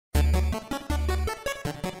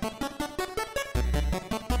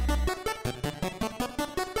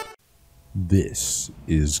This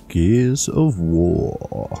is Gears of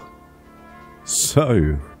War.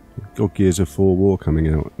 So, we've got Gears of War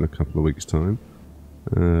coming out in a couple of weeks' time.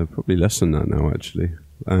 Probably less than that now, actually.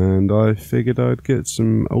 And I figured I'd get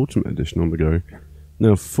some Ultimate Edition on the go.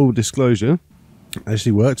 Now, full disclosure, I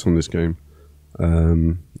actually worked on this game.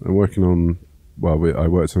 I'm working on... Well, I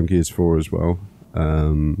worked on Gears 4 as well.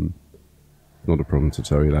 Not a problem to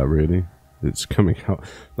tell you that, really. It's coming out,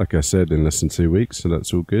 like I said, in less than 2 weeks, so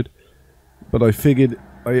that's all good. But I figured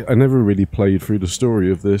I never really played through the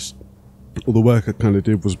story of this. All the work I kind of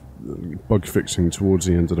did was bug fixing towards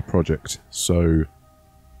the end of the project, so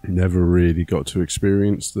never really got to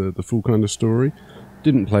experience the full kind of story.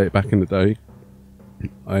 Didn't play it back in the day.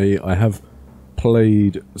 I have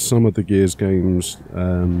played some of the Gears games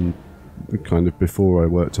kind of before I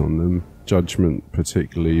worked on them. Judgment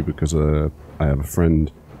particularly, because I have a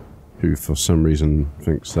friend who for some reason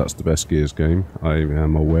thinks that's the best Gears game. I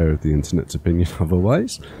am aware of the internet's opinion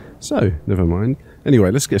otherwise, so never mind. Anyway,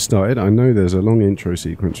 let's get started. I know there's a long intro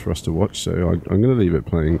sequence for us to watch, so I'm going to leave it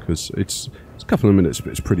playing because it's a couple of minutes, but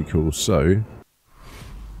it's pretty cool. So,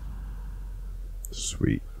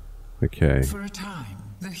 sweet. Okay. For a time,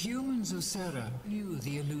 the humans of Sera knew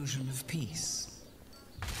the illusion of peace.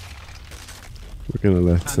 We're going to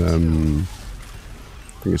let, I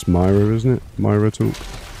think it's Myra, isn't it? Myra talk.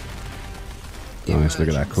 Nice, look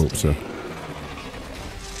at that corpse. These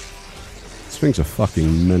things are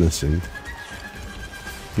fucking menacing.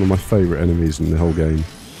 One of my favourite enemies in the whole game.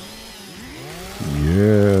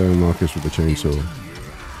 Yeah, Marcus with the chainsaw.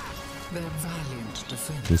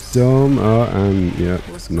 It's Dom, and yeah,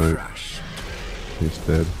 no. He's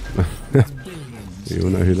dead. You all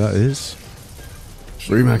know who that is?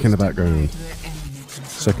 Rumak in the background.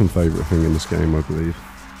 Second favourite thing in this game, I believe.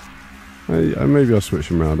 Maybe I'll switch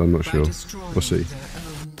them around, I'm not sure. We'll see.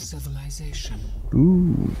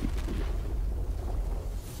 Ooh.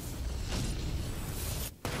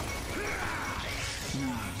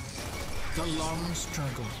 The long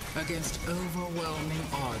struggle against overwhelming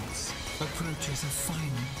odds approaches a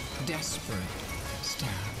final, desperate stab.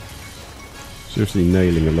 Seriously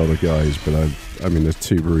nailing a lot of guys, but I mean there's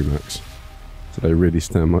two Rumaks. Do they really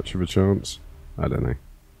stand much of a chance? I don't know.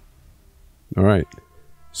 Alright,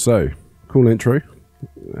 so... Cool intro.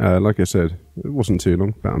 Like I said, it wasn't too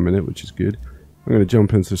long, about a minute, which is good. I'm going to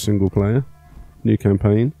jump into single player, new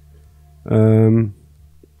campaign. I'm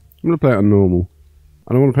going to play it on normal.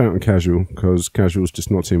 I don't want to play it on casual, because casual is just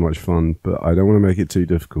not too much fun, but I don't want to make it too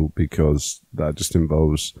difficult, because that just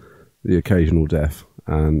involves the occasional death,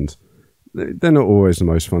 and they're not always the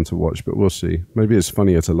most fun to watch, but we'll see. Maybe it's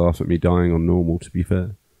funnier to laugh at me dying on normal, to be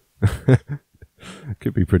fair.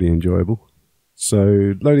 Could be pretty enjoyable.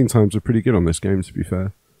 So, loading times are pretty good on this game, to be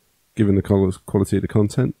fair. Given the quality of the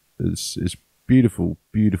content, it's beautiful,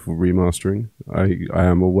 beautiful remastering. I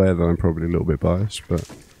am aware that I'm probably a little bit biased, but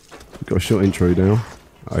we've got a short intro now.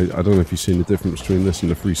 I don't know if you've seen the difference between this and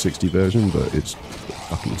the 360 version, but it's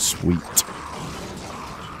fucking sweet.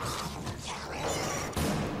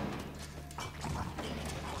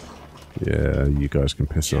 Yeah, you guys can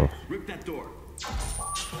piss off. Rip that door.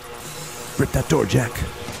 Rip that door, Jack.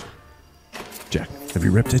 Jack, have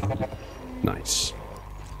you ripped it? Nice.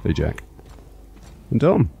 Hey, Jack. And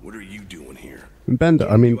Dom. What are you doing here? And Bender,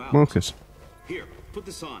 I mean, Marcus. Here, put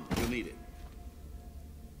this on. You'll need it.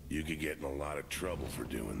 You could get in a lot of trouble for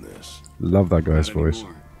doing this. Love that guy's voice.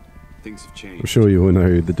 Things have changed. I'm sure you all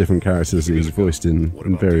know the different characters that he's voiced in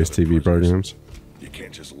various TV programs. You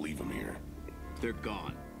can't just leave them here. They're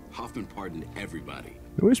gone. Hoffman pardoned everybody.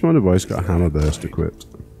 I always wondered why he's got a hammer burst equipped.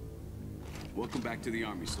 Welcome back to the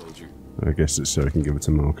army, soldier. I guess it's so I can give it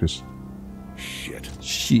to Marcus. Shit.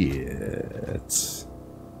 Shit.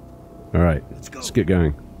 Alright, let's get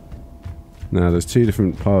going. Now, there's two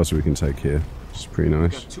different paths we can take here, which is pretty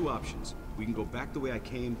nice. We've got two options. We can go back the way I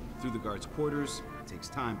came, through the guards' quarters. It takes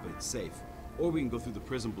time, but it's safe. Or we can go through the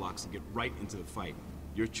prison blocks and get right into the fight.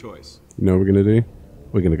 Your choice. You know what we're going to do?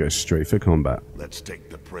 We're going to go straight for combat. Let's take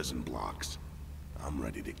the prison blocks. I'm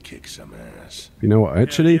ready to kick some ass. You know what,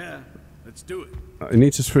 actually... Yeah. Let's do it. I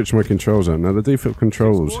need to switch my controls out. Now the default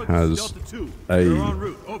controls has A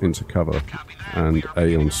into cover and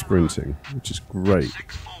A on sprinting, which is great.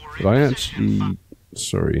 But I actually,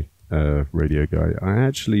 sorry, radio guy, I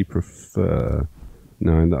actually prefer,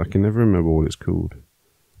 no, I can never remember what it's called.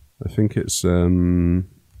 I think it's Tournament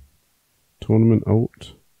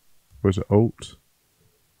Alt. Or is it Alt?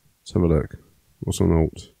 Let's have a look. What's on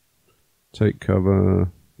Alt? Take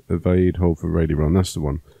cover, evade, hold for radio run. That's the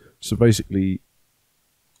one. So basically,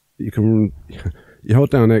 you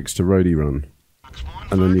hold down X to roadie run,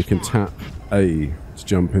 and then you can tap A to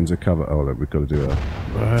jump into cover. Oh, look, we've got to do a...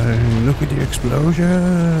 Right, look at the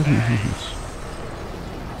explosions!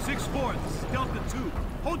 6-4, this is Delta 2.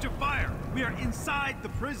 Hold your fire. We are inside the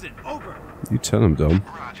prison. Over. You tell him, Dom.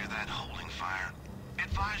 Roger that, holding fire.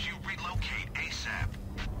 Advise you relocate ASAP.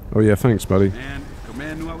 Oh yeah, thanks, buddy. Man, if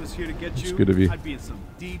Command knew I was here to get you, good of you. I'd be in some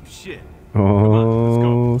deep shit.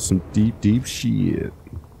 Oh, some deep shit.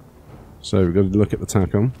 So we've got to look at the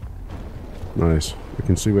TACOM. Nice. We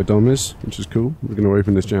can see where Dom is, which is cool. We're going to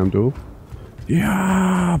open this jam door.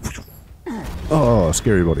 Yeah! Oh,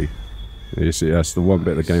 scary body. Yeah, you see, that's the one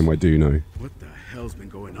bit of the game I do know. What the hell's been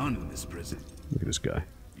going on in this prison? Look at this guy.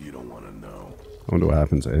 You don't want to know. I wonder what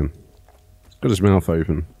happened to him. He's got his mouth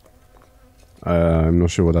open. I'm not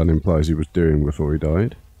sure what that implies he was doing before he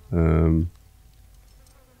died.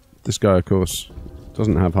 This guy, of course,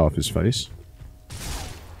 doesn't have half his face,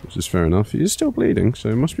 which is fair enough. He is still bleeding, so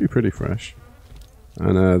it must be pretty fresh.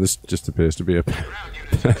 And this just appears to be a...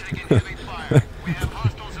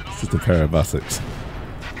 just a pair of buttocks.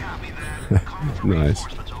 Nice.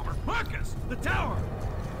 Marcus, the tower.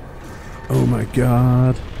 Oh my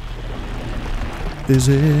god.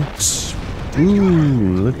 Physics.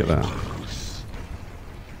 Ooh, look at that.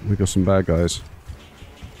 We got some bad guys.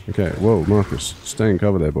 Okay, whoa, Marcus, stay in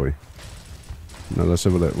cover there, boy. Now let's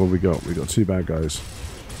have a look. What we got? We got 2 bad guys.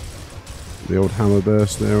 The old hammer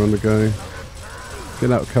burst there on the go.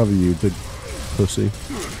 Get out of cover, you big pussy.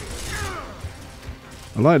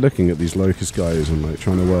 I like looking at these locust guys and like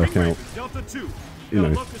trying to work out, you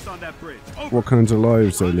know, what kinds of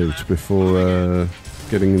lives they lived before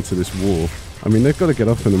getting into this war. I mean, they've got to get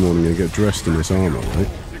up in the morning and get dressed in this armor, right?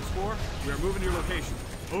 6-4, we are moving your location.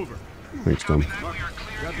 Over. Thanks, Tom.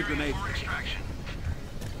 Grab the grenade.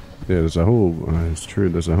 Yeah, there's a whole, it's true,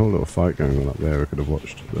 there's a whole little fight going on up there I could have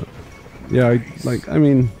watched, but... Yeah, I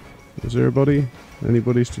mean, is there a body?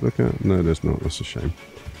 Anybody's to look at? No, there's not, that's a shame.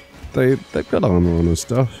 They've got armor on and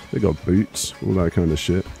stuff, they got boots, all that kind of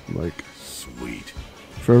shit, like... Sweet.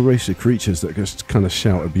 For a race of creatures that just kind of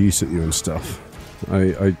shout abuse at you and stuff,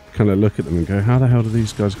 I kind of look at them and go, how the hell do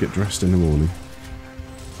these guys get dressed in the morning?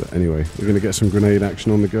 But anyway, we're going to get some grenade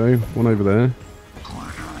action on the go. One over there.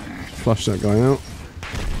 Flush that guy out.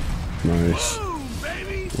 Nice.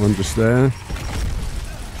 One just there.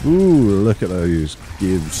 Ooh, look at those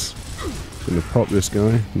gibbs. Gonna pop this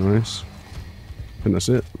guy. Nice. I think that's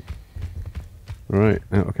it. Alright,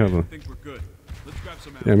 out of cover.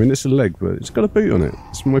 Yeah, I mean, it's a leg, but it's got a boot on it.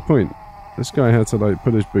 That's my point. This guy had to, like,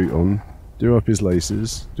 put his boot on, do up his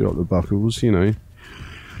laces, do up the buckles, you know.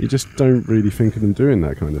 You just don't really think of them doing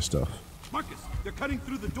that kind of stuff. Marcus, they're cutting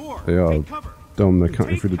through the door. They are. Dom, they're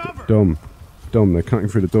cutting through the door. Dom, they're cutting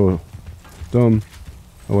through the door. Dom.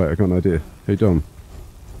 Oh wait, I got an idea. Hey Dom,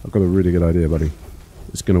 I've got a really good idea, buddy.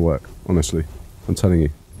 It's gonna work, honestly. I'm telling you.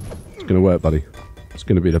 It's gonna work, buddy. It's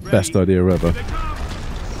gonna be the best idea ever.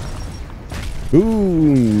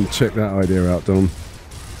 Ooh, check that idea out, Dom.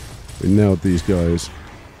 We nailed these guys.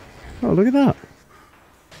 Oh, look at that.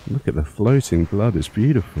 Look at the floating blood, it's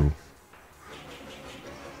beautiful.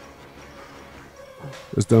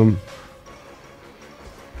 There's Dom.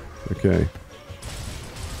 Okay.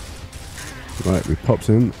 Right, we popped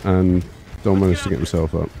him, and Dom managed to get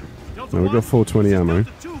himself up. Now we've got 420 ammo.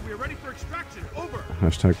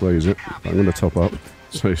 Hashtag blaze it. I'm going to top up.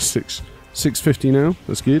 So 650 now,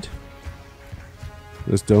 that's good.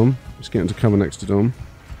 There's Dom. He's getting to cover next to Dom.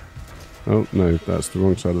 Oh, no, that's the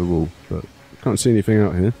wrong side of the wall, but can't see anything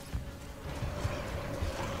out here.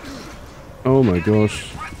 Oh my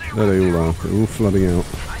gosh. There they all are. They're all flooding out.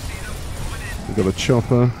 We've got a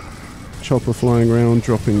chopper. Chopper flying around,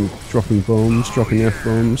 dropping bombs, dropping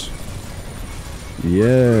F-bombs.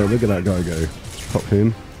 Yeah, look at that guy go. Let's pop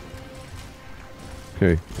him.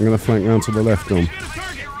 Okay, I'm going to flank round to the left, Dom.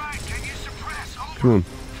 Come on.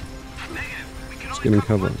 Let's get in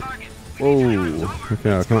cover. Whoa.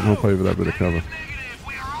 Okay, I can't hop over that bit of cover.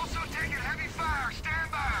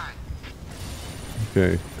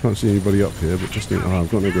 Okay, can't see anybody up here, but just think, oh,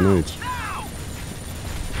 I've got no grenades.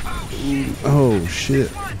 Ooh, oh,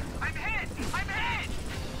 shit.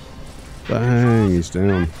 Bang, he's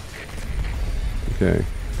down. Okay.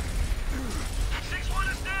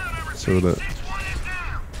 So that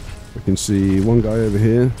I can see one guy over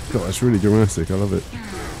here. God, that's really dramatic. I love it.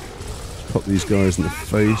 Just pop these guys in the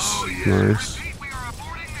face. Nice.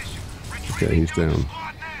 Okay, he's down.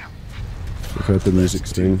 We've heard the music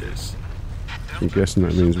sting. I'm guessing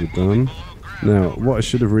that means we're done. Now, what I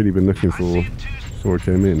should have really been looking for before I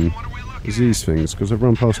came in is these things, because I've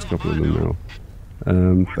run past a couple of them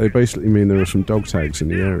now. They basically mean there are some dog tags in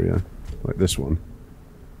the area, like this one.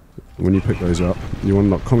 When you pick those up, you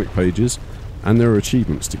unlock comic pages, and there are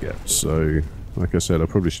achievements to get. So Like I said, I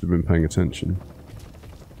probably should have been paying attention.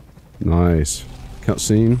 Nice.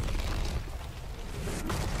 Cutscene.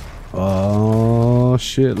 Oh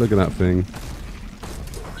shit, look at that thing.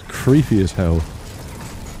 It's creepy as hell.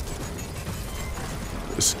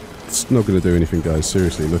 It's not going to do anything, guys.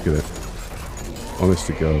 Seriously, look at it. Honest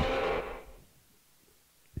to God.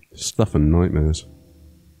 Stuff and nightmares.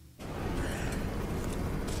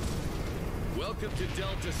 Welcome to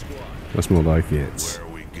Delta Squad. That's more like it. Where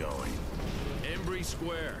are we going? Embry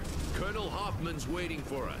Square. Colonel Hoffman's waiting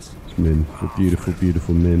for us. It's Min. The beautiful,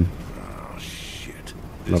 beautiful Min. Oh, shit.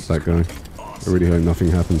 Love that guy. I really hope nothing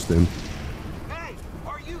happens to him. Hey,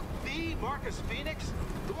 are you the Marcus Phoenix?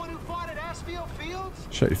 The one who fought at Asfield Fields?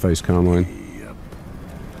 Shut your face, Carmine. Yep.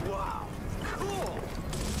 Wow, cool.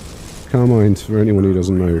 Carmine, for anyone who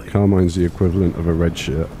doesn't know, Carmine's the equivalent of a red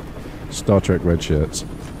shirt. Star Trek red shirts.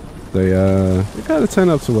 They kind of turn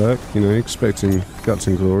up to work, you know, expecting guts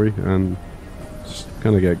and glory, and just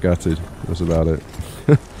kind of get gutted. That's about it.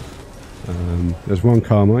 There's one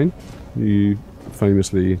Carmine, who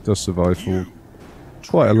famously does survive for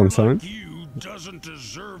quite a long time. Like you doesn't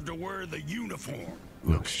deserve to wear the uniform.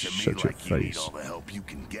 Oh, Looks to me shut your like you need face. all the help you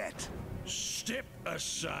can get. Step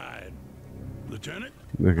aside, Lieutenant.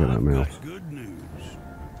 Look at that I've mouth. got good news.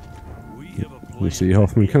 We have a plan. You see,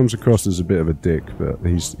 Hoffman comes across as a bit of a dick, but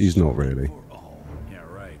he's not really. For all. Yeah,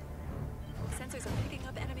 right. Sensors are picking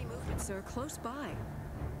up enemy movement, sir, close by.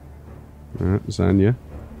 Zanya.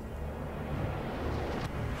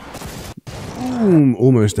 Boom!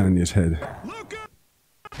 Almost Anya's head. Look up!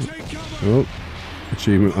 Take cover! Oh,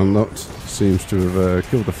 achievement unlocked. Seems to have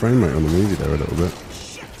killed the frame rate on the movie there a little bit.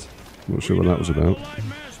 Not sure what that was about.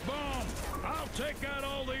 I'll take out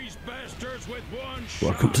all these bastards with one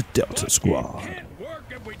Welcome shot. to Delta Squad. It can't work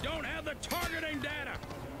if we don't have the targeting data.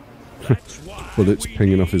 That's why Bullets we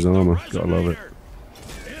pinging need off his the armor. Gotta love it.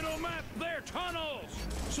 resonator. It'll map their tunnels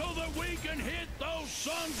so that we can hit those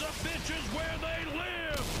sons of bitches where they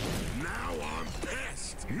live. Now I'm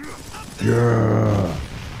pissed. Yeah.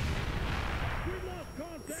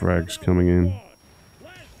 Frags coming in.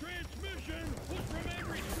 Last transmission was from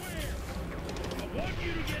Embry Square. I want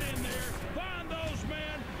you to get in there, find those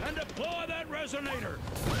men, and deploy that resonator.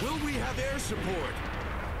 Will we have air support?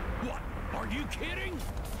 What? Are you kidding?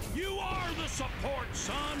 You are the support,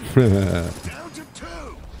 son. Down to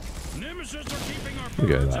 2. Nemesis are keeping our Look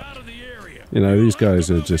at birds that. out of the area. You know, these guys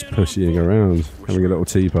are just pussying around, having a little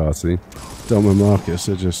tea party. Dom and Marcus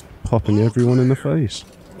are just popping everyone in the face.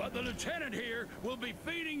 But the lieutenant here will be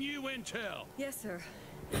feeding you intel. Yes, sir.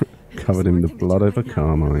 Covered in the blood of a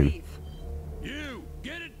Carmine. You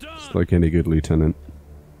get it done. It's like any good lieutenant.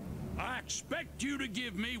 I expect you to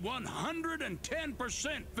give me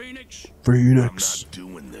 110%, Phoenix. Phoenix. Not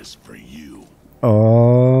doing this for you.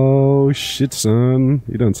 Oh, shit, son.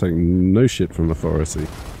 You don't take no shit from authority.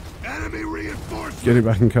 Enemy reinforcements. Get it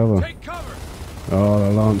back in cover. Take cover. Oh, the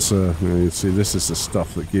Lancer. Now, you see, this is the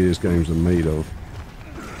stuff that Gears games are made of.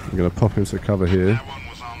 I'm going to pop into cover here. That one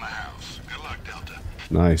was on the house. Good luck, Delta.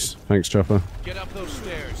 Nice. Thanks, Chopper. Get up those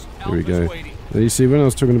stairs. Here we go. Now, you see, when I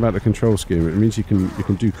was talking about the control scheme, it means you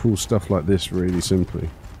can do cool stuff like this really simply.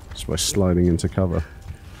 Just by sliding into cover.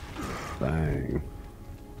 Bang.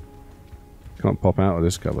 Can't pop out of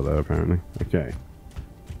this cover though, apparently. Okay.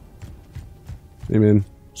 Hey, man.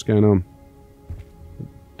 What's going on?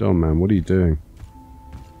 Dom, man, what are you doing?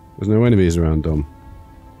 There's no enemies around Dom.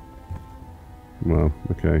 Well,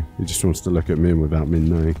 okay. He just wants to look at Min without Min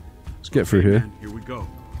knowing. Let's get through here. Here we go.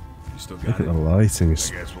 You still Look got at it? the lighting.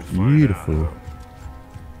 It's I guess we'll find beautiful. out.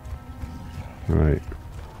 Right.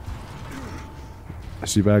 I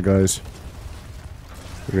see bad guys.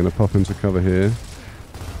 We're going to pop into cover here.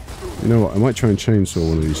 You know what? I might try and chainsaw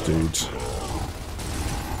one of these dudes.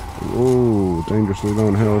 Oh, dangerously low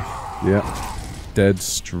on health. Yep. Dead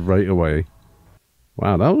straight away.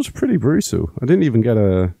 Wow, that was pretty brutal. I didn't even get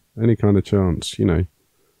any kind of chance, you know.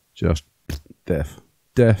 Just death.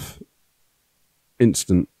 Death.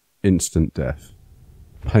 Instant death.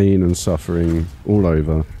 Pain and suffering all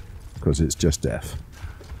over because it's just death.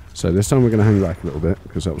 So this time we're going to hang back a little bit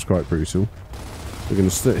because that was quite brutal. We're going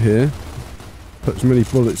to sit here. Put as many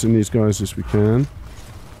bullets in these guys as we can.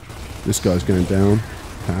 This guy's going down.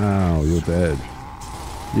 Ow, you're dead.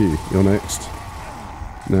 You're next.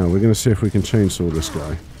 Now, we're going to see if we can chainsaw this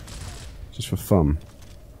guy. Just for fun.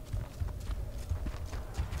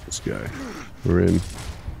 Let's go. We're in.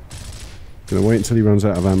 Gonna wait until he runs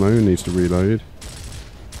out of ammo and needs to reload.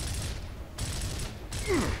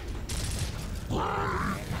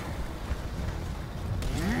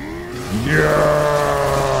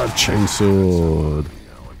 Yeah! Chainsawed.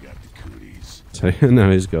 Now I got the cooties.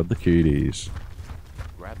 Now he's got the cooties.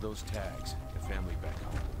 Grab those tags. If family back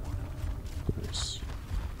home. Nice.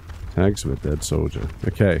 Tags of a dead soldier.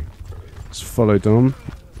 Okay. Let's follow Dom.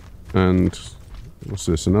 And what's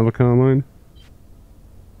this? Another Carmine?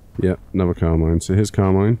 Yep, another Carmine. So here's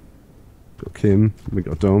Carmine. Got Kim. We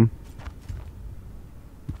got Dom.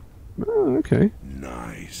 Oh, okay.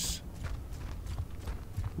 Nice.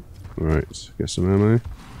 Right, let's get some ammo.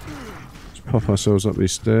 Let's pop ourselves up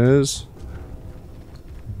these stairs.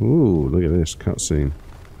 Ooh, look at this cutscene.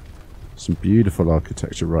 Some beautiful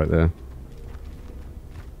architecture right there.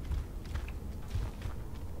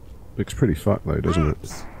 Looks pretty fucked though, doesn't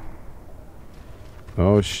it?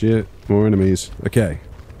 Oh shit, more enemies. Okay.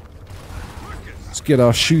 Let's get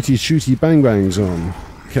our shooty bang bangs on.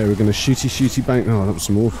 Okay, we're gonna shooty bang. Oh, that was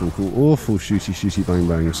some awful shooty bang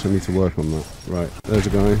bangs. I need to work on that. Right, there's a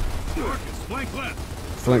guy. Flank left.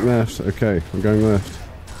 Flank left. Okay, I'm going left.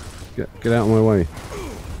 Get out of my way.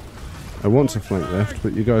 I want to flank left,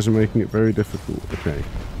 but you guys are making it very difficult. Okay.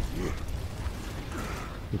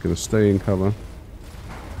 We're gonna stay in cover.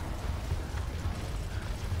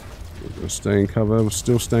 We're gonna stay in cover. We're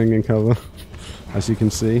still staying in cover, as you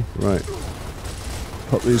can see. Right.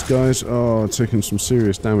 Pop these guys. Oh, taking some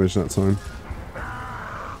serious damage that time.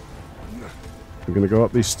 We're going to go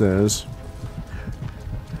up these stairs.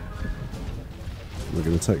 We're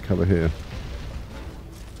going to take cover here.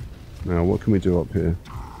 Now, what can we do up here?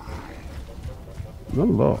 Not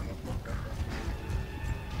a lot.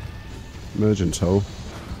 Emergence hole.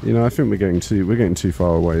 You know, I think we're getting too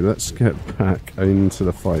far away. Let's get back into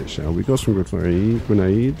the fight, shall we? Got some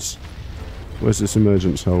grenades. Where's this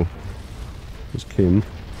emergence hole? There's Kim.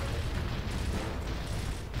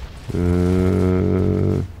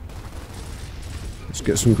 Let's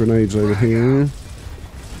get some grenades over here.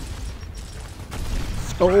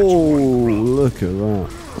 Oh, look at that.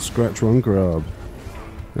 Scratch one grab.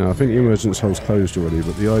 Now, I think the emergence hole's closed already,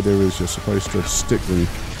 but the idea is you're supposed to stick them.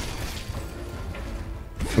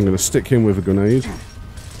 I'm going to stick him with a grenade.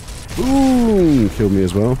 Boom! Killed me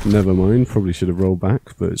as well. Never mind. Probably should have rolled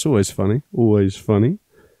back, but it's always funny. Always funny.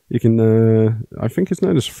 You can, I think it's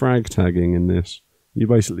known as frag tagging in this. You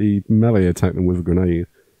basically melee attack them with a grenade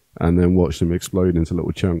and then watch them explode into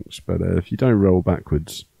little chunks. But if you don't roll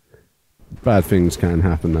backwards, bad things can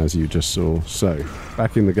happen, as you just saw. So,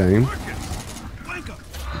 back in the game.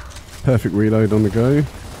 Perfect reload on the go.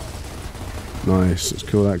 Nice, let's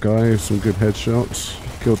kill that guy. Some good headshots.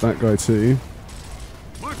 Killed that guy too.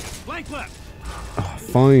 Oh,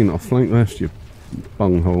 fine, I'll flank left, you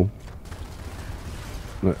bunghole.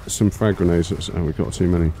 Some frag grenades. Oh, we've got too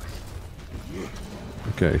many.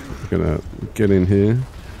 Okay, we're gonna get in here.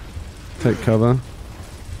 Take cover.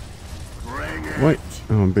 Wait!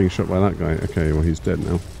 Oh, I'm being shot by that guy. Okay, well, he's dead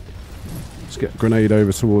now. Let's get a grenade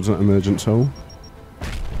over towards that emergence hole.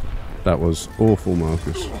 That was awful,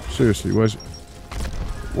 Marcus. Seriously, where's...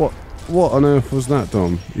 What on earth was that,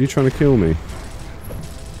 Dom? Are you trying to kill me?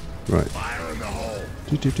 Right. Fire in the hole.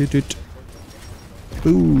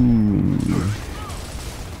 Boom!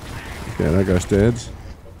 Okay, that guy's dead.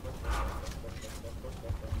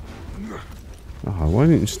 Oh, why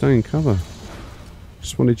didn't you stay in cover?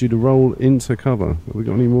 Just wanted you to roll into cover. Have we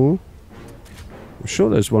got any more? I'm sure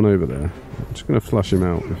there's one over there. I'm just going to flush him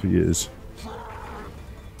out if he is.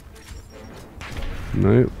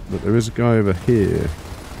 No, but there is a guy over here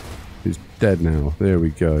who's dead now. There we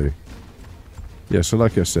go. Yeah, so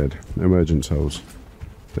like I said, emergence holes.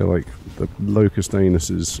 They're like the locust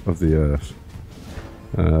anuses of the earth.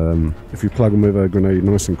 If you plug them with a grenade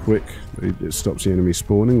nice and quick, it stops the enemy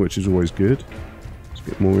spawning, which is always good. Let's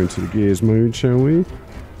get more into the Gears mode, shall we?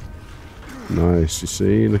 Nice, you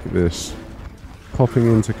see? Look at this. Popping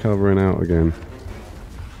into cover and out again.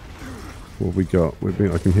 What have we got?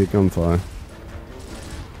 I can hear gunfire.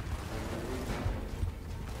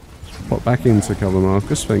 Pop back into cover,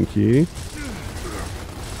 Marcus, thank you.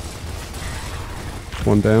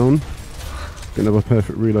 One down. Get another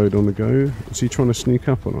perfect reload on the go. Is he trying to sneak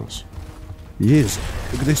up on us? He is.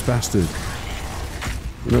 Look at this bastard.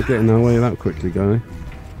 You're not getting away that quickly, guy.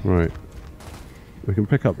 Right. We can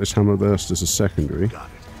pick up this hammer burst as a secondary.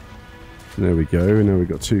 There we go. And now we've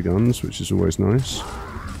got two guns, which is always nice.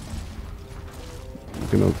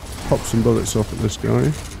 We're going to pop some bullets off at this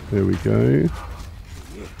guy. There we go.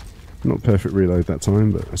 Not perfect reload that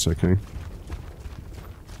time, but that's okay.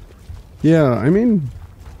 Yeah, I mean,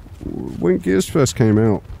 when Gears first came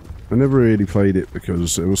out, I never really played it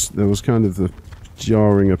because there was kind of the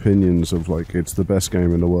jarring opinions of like it's the best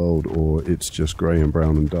game in the world or it's just grey and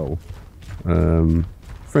brown and dull.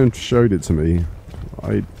 Friend showed it to me.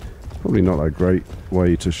 Probably not a great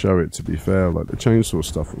way to show it, to be fair. Like the chainsaw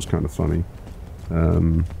stuff was kind of funny,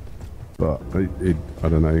 but I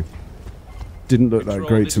don't know. didn't look that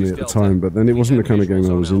great to me at the time, but then it wasn't the kind of game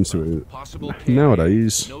I was into.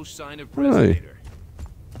 Nowadays, hey,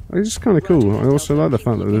 it's kind of cool. I also like the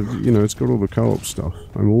fact that, you know, it's got all the co-op stuff.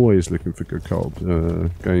 I'm always looking for good co-op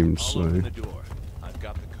games, so...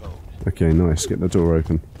 Okay, nice. Get the door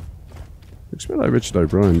open. Looks a bit like Richard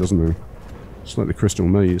O'Brien, doesn't it? It's like the Crystal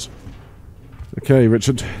Maze. Okay,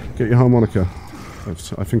 Richard, get your harmonica.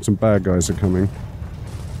 I think some bad guys are coming.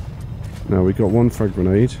 Now, we got one frag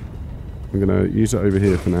grenade. I'm going to use it over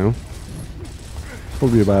here for now.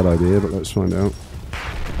 Probably a bad idea, but let's find out.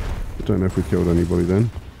 I don't know if we killed anybody then.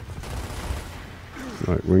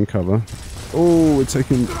 Right, we're in cover. Oh, we're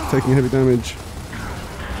taking heavy damage.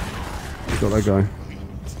 Got that guy.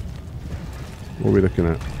 What are we looking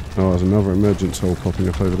at? Oh, there's another emergence hole popping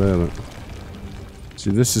up over there, look. See,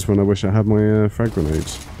 this is when I wish I had my frag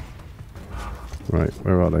grenades. Right,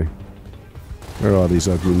 where are they? Where are these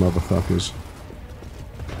ugly motherfuckers?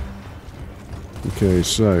 Okay,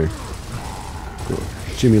 so... got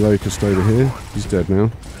Jimmy Locust over here. He's dead now.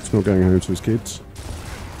 He's not going home to his kids.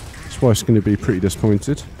 His wife's going to be pretty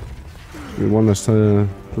disappointed. One less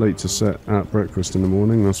plate to set at breakfast in the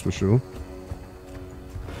morning, that's for sure.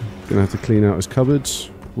 Gonna have to clean out his cupboards.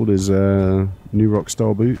 All his new rock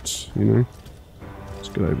style boots, you know. Let's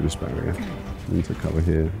get over this barrier. Into cover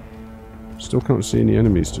here. Still can't see any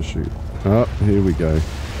enemies to shoot. Ah, here we go.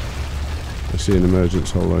 I see an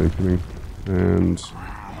emergence hole opening. And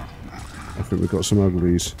I think we've got some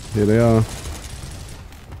uglies. Here they are.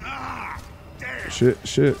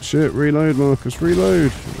 Shit. Reload, Marcus,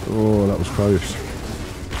 reload. Oh, that was close.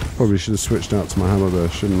 Probably should have switched out to my hammer there,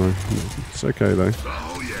 shouldn't I? It's okay, though.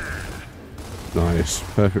 Nice.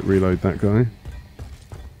 Perfect reload, that guy.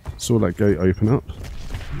 Saw that gate open up.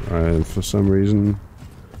 And for some reason,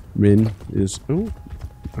 Min is... Oh,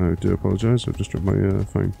 I do apologise. I've just dropped my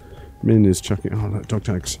phone. Min is chucking... Oh, look, dog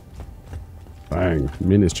tags. Bang.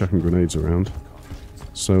 Min is chucking grenades around.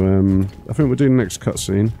 So, I think we'll do the next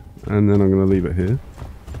cutscene. And then I'm going to leave it here.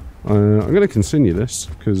 I'm going to continue this,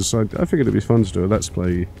 because I figured it'd be fun to do a Let's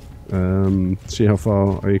Play. See how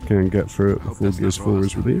far I can get through it before Gears 4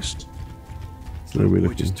 is released. Where are we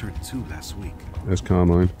looking? Just turned 2 last week. There's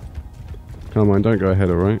Carmine. Carmine, don't go ahead,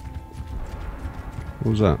 alright?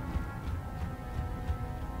 What was that?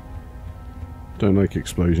 Don't like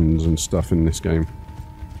explosions and stuff in this game.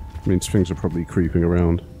 Means things are probably creeping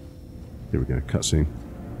around. Here we go, cutscene.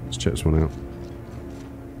 Let's check this one out.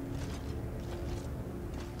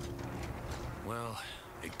 Well,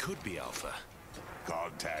 it could be Alpha.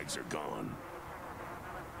 Dog tags are gone.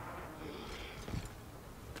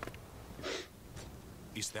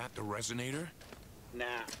 Is that the resonator? Nah.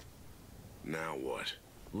 Now what?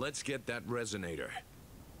 Let's get that resonator.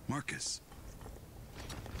 Marcus.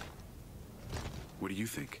 What do you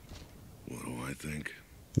think? What do I think?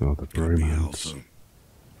 Oh, the Could be bromance. Alpha,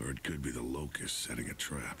 or it could be the Locust setting a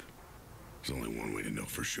trap. There's only one way to know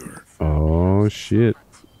for sure. Oh, shit.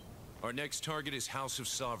 Our next target is House of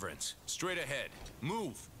Sovereigns. Straight ahead.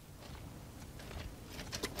 Move!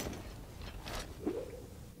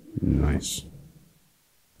 Nice.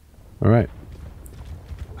 Alright.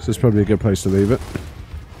 This is probably a good place to leave it.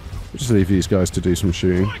 We'll just leave these guys to do some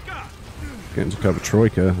shooting. Get into cover.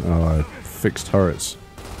 Troika. Oh, fixed turrets.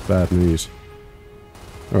 Bad news.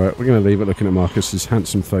 Alright, we're going to leave it looking at Marcus's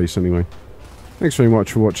handsome face anyway. Thanks very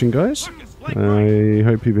much for watching, guys. I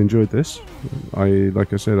hope you've enjoyed this.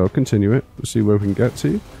 Like I said, I'll continue it. We'll see where we can get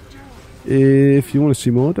to. If you want to see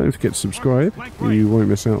more, don't forget to subscribe. You won't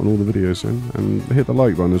miss out on all the videos then. And hit the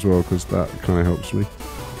like button as well, because that kind of helps me.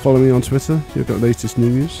 Follow me on Twitter, you've got the latest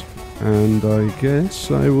news. And I guess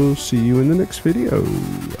I will see you in the next video.